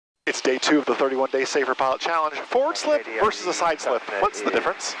is day 2 of the 31-day Safer Pilot Challenge. Forward slip versus a side slip. What's the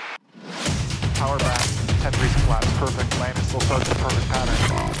difference? Power back, 10 3 flaps, perfect. Landing still starts the perfect pattern.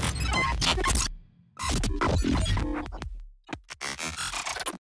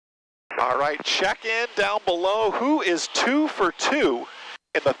 All right, check in down below. Who is 2 for 2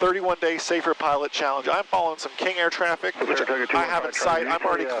 in the 31-day Safer Pilot Challenge? I'm following some King Air traffic, which I have in sight. I'm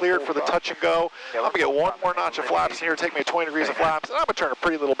already cleared for the touch and go. I'm gonna get one more notch of flaps in here, take me 20 degrees of flaps, and I'm gonna turn a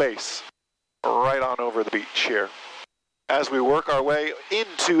pretty little base right on over the beach here. As we work our way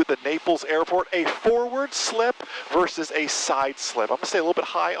into the Naples airport, a forward slip versus a side slip. I'm gonna stay a little bit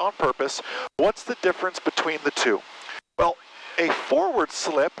high on purpose. What's the difference between the two? Well, a forward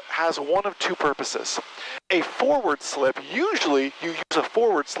slip has one of two purposes. A forward slip, usually you use a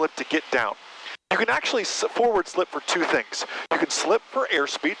forward slip to get down. You can actually forward slip for two things. You can slip for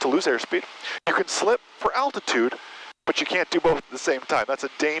airspeed, to lose airspeed. You can slip for altitude, but you can't do both at the same time. That's a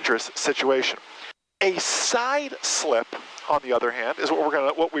dangerous situation. A side slip, on the other hand, is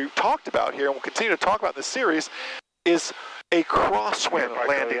what we talked about here, and we'll continue to talk about in this series, is a crosswind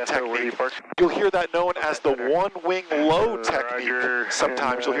landing technique. You'll hear that known as the one-wing low technique.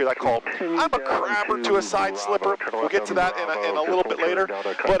 Sometimes you'll hear that called. I'm a crabber to a side slipper. We'll get to that in a little bit later.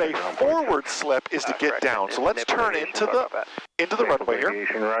 But a forward slip is to get down. So let's turn into the runway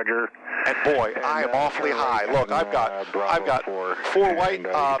here. And boy, I am awfully high. Look, I've got 4 white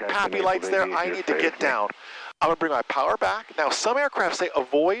PAPI lights there. I need to get down. I'm going to bring my power back. Now, some aircraft say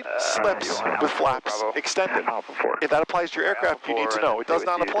avoid slips with flaps extended. If that applies to your aircraft, you need to know. It does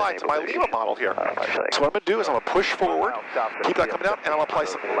not apply to my Lima model here. So what I'm going to do is I'm going to push forward, keep that coming down, and I'll apply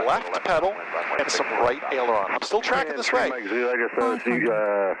some left pedal and some right aileron. I'm still tracking this way. Actually, I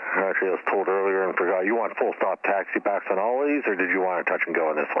was told earlier and forgot, you want full stop taxi backs on all these, or did you want a touch and go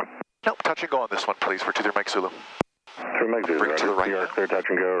on this one? Nope, touch and go on this one, please, for 23 Mike Zulu. Bring to the right. Clear touch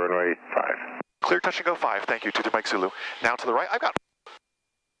and go, runway 5. Clear touch and go 5, thank you, 23 Mike Zulu. Now to the right, I got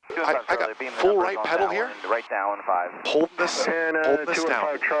full right pedal here. Right down 5. Holding this down.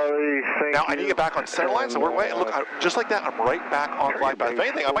 Now I need to get back on center line, so we're waiting. Look, just like that, I'm right back on glide path. If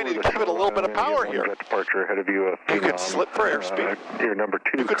anything, I might need to give it a little bit of power here. You can slip for airspeed.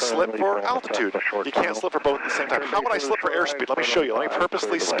 You could slip for altitude. You can't slip for both at the same time. How would I slip for airspeed? Let me show you. Let me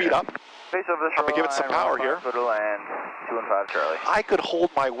purposely speed up. I'm going to give it some power here. I could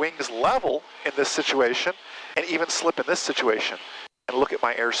hold my wings level in this situation and even slip in this situation. And look at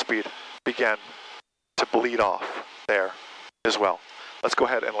my airspeed begin to bleed off there as well. Let's go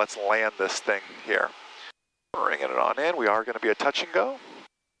ahead and let's land this thing here. Bringing it on in. We are going to be a touch and go.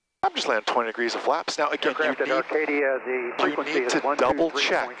 I'm just landing 20 degrees of flaps. Now again, you need to double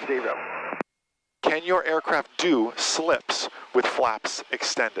check. Can your aircraft do slips with flaps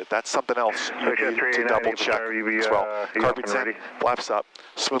extended? That's something else you need to double check as well. Carpet send, flaps up,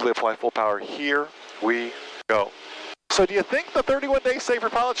 smoothly apply full power. Here we go. So do you think the 31-day Safer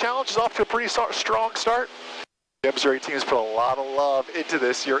Pilot Challenge is off to a pretty strong start? The MzeroA team has put a lot of love into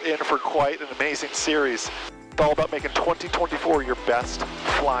this. You're in for quite an amazing series. It's all about making 2024 your best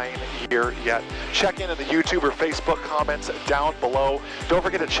flying year yet. Check in the YouTube or Facebook comments down below. Don't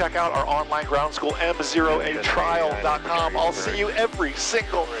forget to check out our online ground school, MzeroAtrial.com. I'll see you every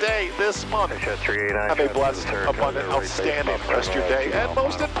single day this month. Have a blessed, abundant, outstanding rest of your day. And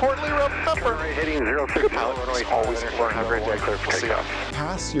most importantly, remember, your pilot is always learn. Have a great day. We'll see you.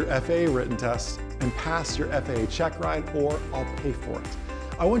 Pass your FAA written test and pass your FAA check ride, or I'll pay for it.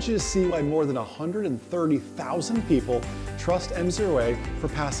 I want you to see why more than 130,000 people trust MzeroA for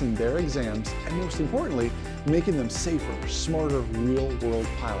passing their exams and, most importantly, making them safer, smarter, real-world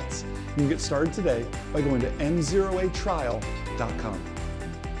pilots. You can get started today by going to MzeroAtrial.com.